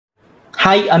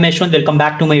Hi, I'm Yaswanth. Welcome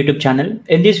back to my YouTube channel.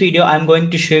 In this video, I'm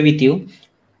going to share with you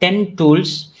 10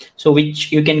 tools, so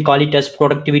which you can call it as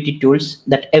productivity tools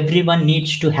that everyone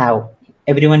needs to have.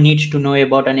 Everyone needs to know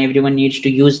about and everyone needs to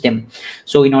use them.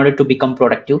 So in order to become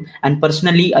productive. And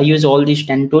personally, I use all these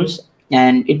 10 tools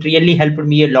and it really helped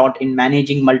me a lot in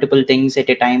managing multiple things at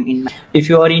a time. If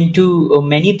you are into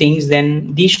many things,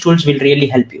 then these tools will really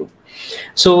help you.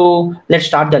 So let's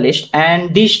start the list.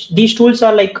 And these tools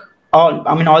are like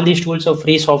all these tools are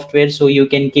free software, so you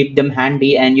can keep them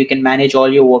handy and you can manage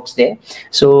all your works there.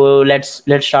 So let's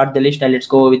start the list and let's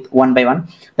go with one by one.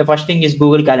 The first thing is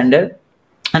Google Calendar.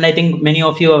 And I think many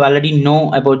of you have already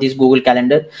know about this Google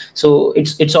Calendar. So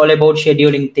it's all about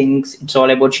scheduling things. It's all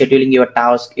about scheduling your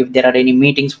task. If there are any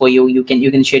meetings for you, you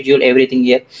can schedule everything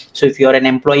here. So if you're an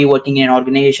employee working in an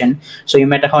organization, so you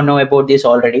might have know about this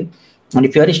already. And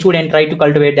if you're a student, try to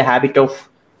cultivate the habit of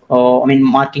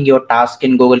marking your task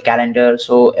in Google Calendar.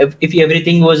 So if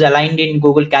everything was aligned in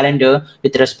Google Calendar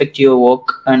with respect to your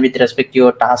work and with respect to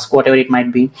your task, whatever it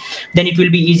might be, then it will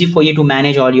be easy for you to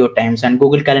manage all your times. And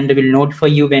Google Calendar will notify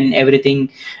you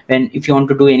if you want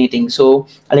to do anything. So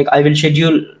like I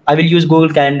will use Google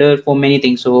Calendar for many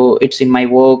things. So it's in my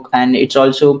work, and it's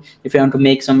also if I want to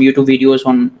make some YouTube videos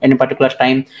on any particular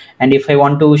time, and if I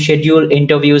want to schedule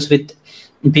interviews with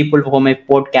people for my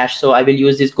podcast, so I will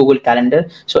use this Google Calendar.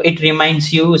 So it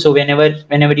reminds you, so whenever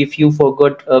if you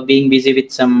forgot being busy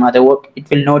with some other work, it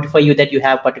will notify you that you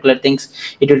have particular things.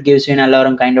 It will give you an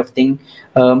alarm kind of thing.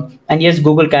 And yes,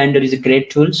 Google Calendar is a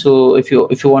great tool, so if you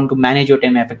want to manage your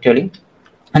time effectively.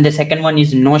 And the second one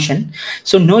is Notion.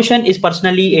 So Notion is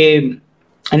personally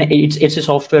it's a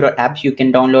software or app. You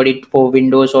can download it for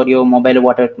Windows or your mobile or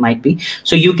whatever it might be.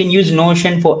 So you can use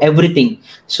Notion for everything.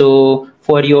 So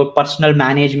for your personal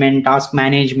management, task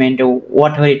management, or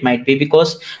whatever it might be,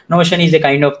 because Notion is the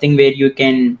kind of thing where you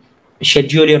can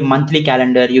schedule your monthly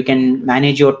calendar, you can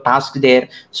manage your tasks there.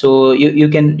 So you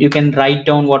can write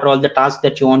down what are all the tasks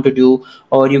that you want to do,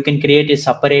 or you can create a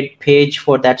separate page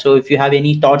for that. So if you have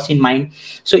any thoughts in mind,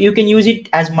 so you can use it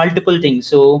as multiple things.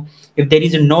 So if there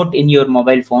is a note in your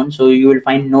mobile phone, so you will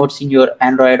find notes in your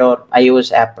Android or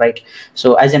iOS app, right?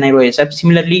 So as an iOS app,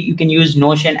 similarly, you can use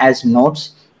Notion as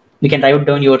notes. You can write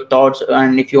down your thoughts,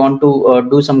 and if you want to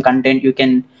do some content, you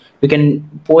can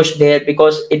post there,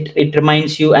 because it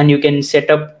reminds you, and you can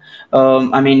set up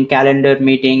calendar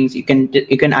meetings. You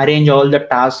can arrange all the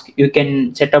tasks. You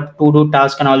can set up to-do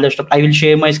tasks and all the stuff. I will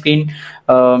share my screen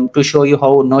to show you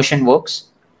how Notion works.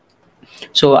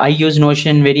 So I use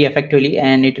Notion very effectively,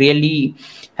 and it really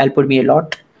helped me a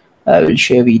lot. I will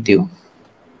share with you.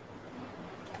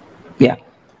 Yeah.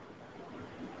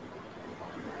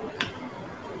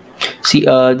 See,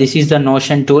 this is the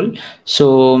Notion tool.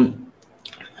 So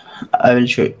I will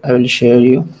share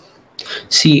you.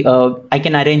 See, I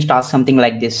can arrange tasks something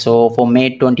like this. So for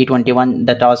May 2021,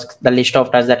 the list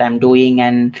of tasks that I'm doing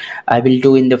and I will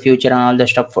do in the future and all the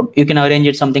stuff. You can arrange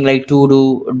it something like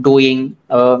doing.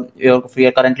 If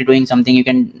you're currently doing something, you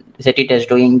can set it as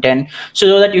doing 10,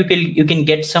 so that you can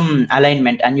get some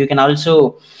alignment, and you can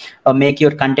also make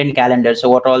your content calendar. So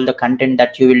what all the content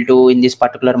that you will do in this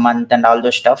particular month and all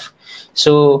the stuff.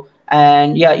 So.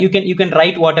 And yeah, you can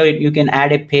write whatever. You can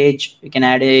add a page, you can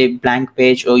add a blank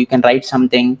page, or you can write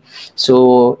something.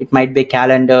 So it might be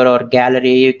calendar or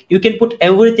gallery. You can put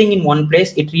everything in one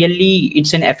place.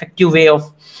 It's an effective way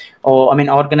of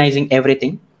organizing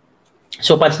everything.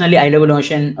 So personally, I love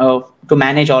Notion to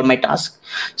manage all my tasks.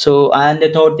 So, and the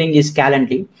third thing is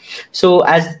Calendly. So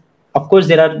of course,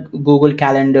 there are Google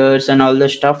calendars and all the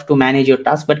stuff to manage your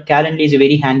tasks, but Calendly is a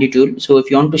very handy tool. So if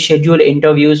you want to schedule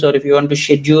interviews, or if you want to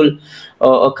schedule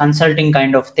a consulting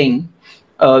kind of thing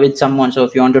with someone, so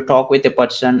if you want to talk with a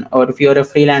person, or if you're a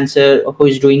freelancer who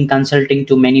is doing consulting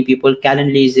to many people,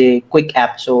 Calendly is a quick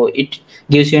app. So it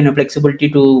gives you a flexibility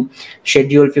to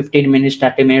schedule 15 minutes,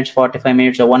 30 minutes, 45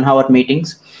 minutes, or 1 hour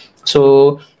meetings.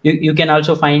 So you can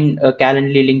also find a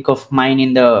Calendly link of mine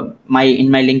in my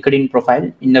LinkedIn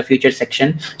profile in the future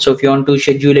section. So if you want to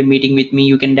schedule a meeting with me,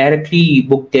 you can directly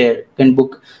book there. You can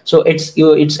book. So it's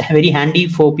very handy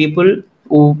for people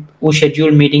who schedule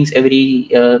meetings every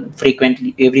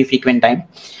frequent time.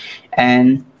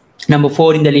 And number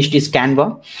 4 in the list is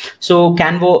Canva. So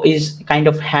Canva is kind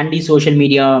of handy social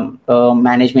media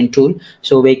management tool.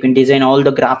 So we can design all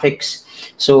the graphics.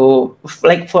 So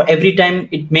like for every time,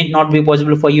 it may not be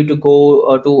possible for you to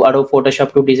go to Adobe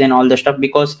Photoshop to design all the stuff,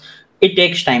 because it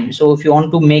takes time. So if you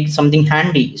want to make something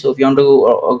handy, so if you want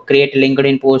to create a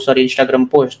LinkedIn post or Instagram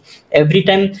post, every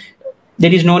time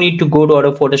there is no need to go to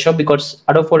Adobe Photoshop, because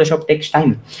Adobe Photoshop takes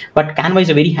time. But Canva is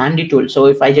a very handy tool. So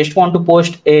if I just want to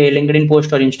post a LinkedIn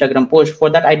post or Instagram post,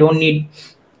 for that I don't need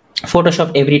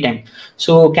Photoshop every time.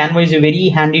 So Canva is a very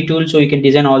handy tool, so you can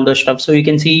design all those stuff. So you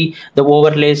can see the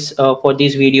overlays for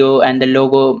this video and the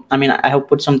logo. I mean, I have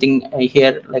put something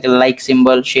here like a like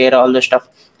symbol, share, all the stuff.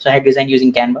 So I have designed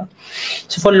using Canva.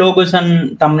 So for logos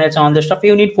and thumbnails and all the stuff,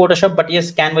 you need Photoshop, but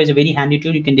yes, Canva is a very handy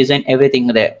tool. You can design everything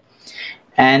there.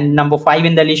 And number 5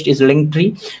 in the list is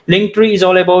Linktree. Linktree is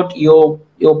all about your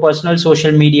personal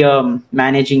social media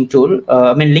managing tool.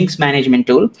 I mean, links management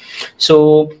tool.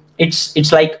 So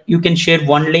it's like you can share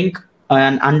one link,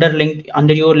 and under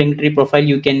your Linktree profile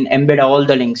you can embed all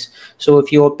the links. So if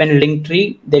you open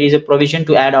Linktree, there is a provision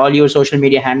to add all your social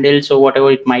media handles, or whatever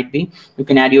it might be. You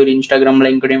can add your Instagram,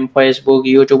 LinkedIn, Facebook,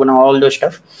 YouTube, and all those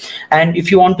stuff. And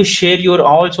if you want to share your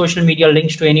all social media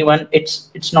links to anyone,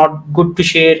 it's not good to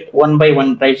share one by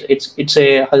one, right? It's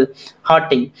a hard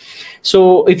thing.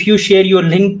 So if you share your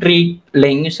Linktree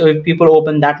link, so if people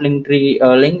open that Linktree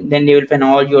link, then they will find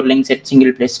all your links at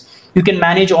single place. You can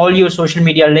manage all your social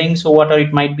media links or whatever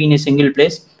it might be in a single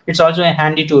place. It's also a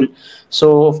handy tool,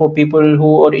 so for people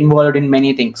who are involved in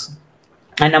many things.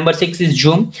 And number 6 is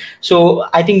Zoom. So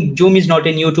I think Zoom is not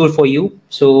a new tool for you.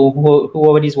 So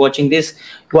whoever is watching this,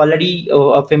 you already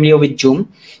are familiar with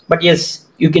Zoom. But yes,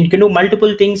 you can do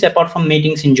multiple things apart from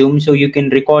meetings in Zoom. So you can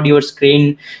record your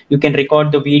screen, you can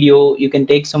record the video, you can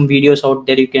take some videos out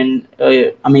there. You can,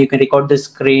 you can record the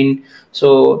screen.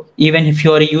 So even if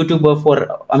you're a YouTuber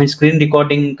for, screen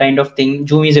recording kind of thing,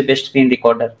 Zoom is a best screen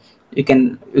recorder. You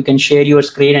can share your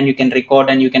screen and you can record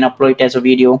and you can upload it as a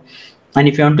video. And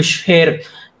if you want to share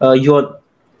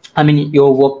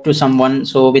your work to someone,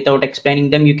 so without explaining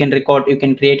them, you can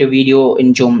create a video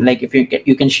in Zoom. Like if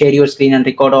you can share your screen and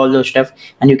record all those stuff,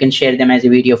 and you can share them as a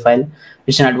video file.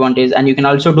 It's an advantage. And you can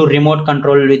also do remote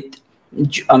control with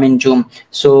Zoom.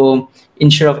 So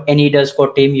instead of any desk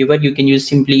or team viewer, you can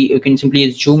simply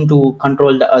use Zoom to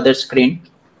control the other screen.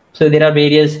 So there are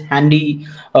various handy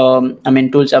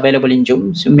tools available in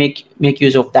Zoom. So make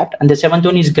use of that. And the 7th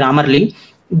one is Grammarly.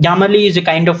 Grammarly is a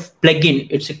kind of plugin.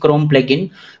 It's a Chrome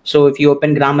plugin. So if you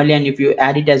open Grammarly and if you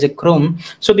add it as a Chrome,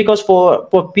 so because for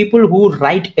people who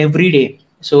write every day,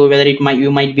 so whether you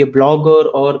might be a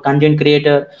blogger or content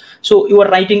creator, so you are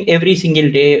writing every single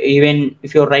day, even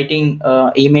if you're writing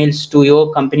emails to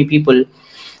your company people,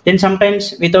 then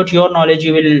sometimes without your knowledge,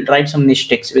 you will write some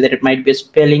mistakes, whether it might be a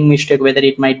spelling mistake, whether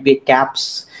it might be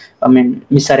caps,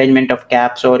 misarrangement of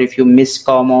caps, or if you miss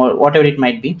comma or whatever it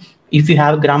might be. If you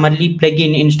have Grammarly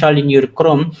plugin installed in your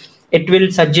Chrome, it will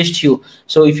suggest you.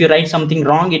 So if you write something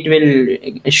wrong,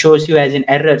 it shows you as an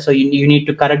error. So you need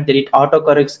to correct that. It auto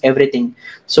corrects everything.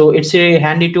 So it's a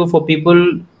handy tool for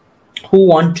people who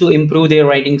want to improve their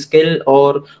writing skill,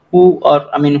 or who are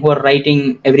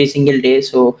writing every single day.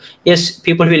 So yes,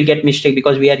 people will get mistake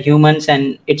because we are humans,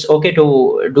 and it's okay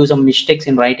to do some mistakes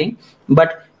in writing,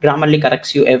 but Grammarly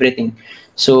corrects you everything.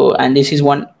 So, and this is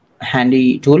one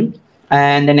handy tool.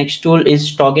 And the next tool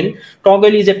is Toggl.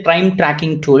 Toggl is a time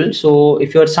tracking tool. So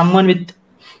if you're someone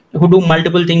who do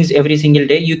multiple things every single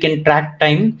day, you can track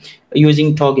time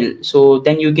using Toggl. So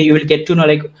then you will get to know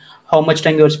like how much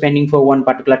time you're spending for one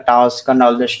particular task and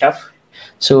all the stuff.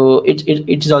 So it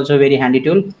is also a very handy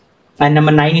tool. And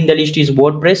number 9 in the list is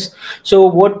WordPress. So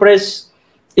WordPress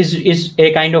is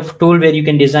a kind of tool where you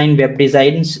can design web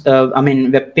designs,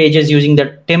 web pages using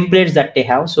the templates that they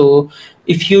have. So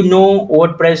if you know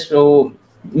WordPress, so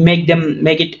make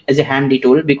it as a handy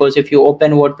tool, because if you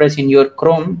open WordPress in your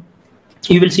Chrome,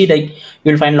 you will see like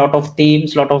you'll find a lot of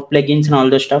themes, lot of plugins and all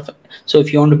the stuff. So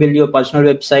if you want to build your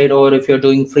personal website, or if you're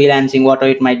doing freelancing,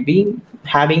 whatever it might be,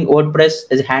 having WordPress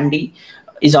as handy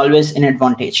is always an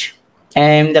advantage.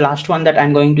 And the last one that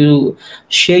I'm going to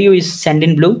share you is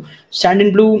Sendinblue.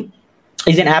 Sendinblue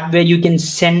is an app where you can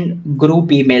send group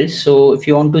emails. So if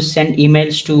you want to send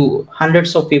emails to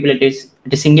hundreds of people at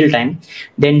a single time,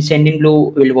 then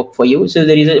Sendinblue will work for you. So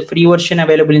there is a free version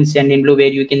available in Sendinblue where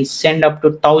you can send up to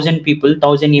 1,000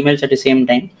 emails at the same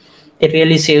time. It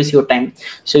really saves your time.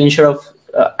 So instead of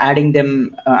adding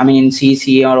them in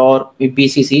CC or with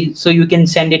BCC, so you can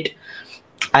send it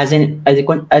as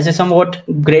a somewhat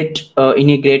great in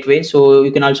a great way. So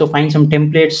you can also find some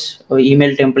templates,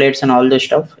 email templates and all the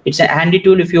stuff. It's a handy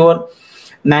tool if you're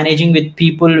managing with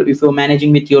people, if you're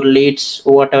managing with your leads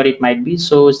or whatever it might be.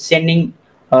 So sending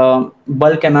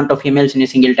bulk amount of emails in a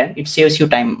single time, it saves you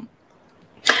time.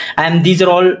 And these are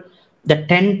all the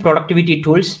 10 productivity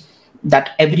tools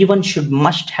that everyone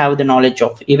must have the knowledge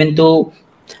of. Even though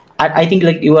I think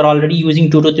like you are already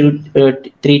using 2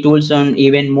 to 3 tools, and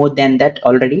even more than that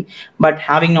already, but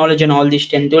having knowledge on all these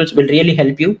 10 tools will really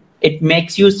help you. It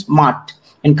makes you smart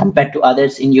and compared to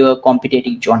others in your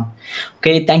competitive zone.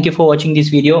 Okay, thank you for watching this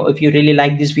video. If you really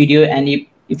like this video, and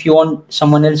If you want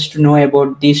someone else to know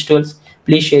about these tools,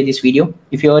 please share this video.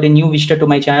 If you are a new visitor to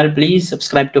my channel, please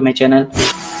subscribe to my channel.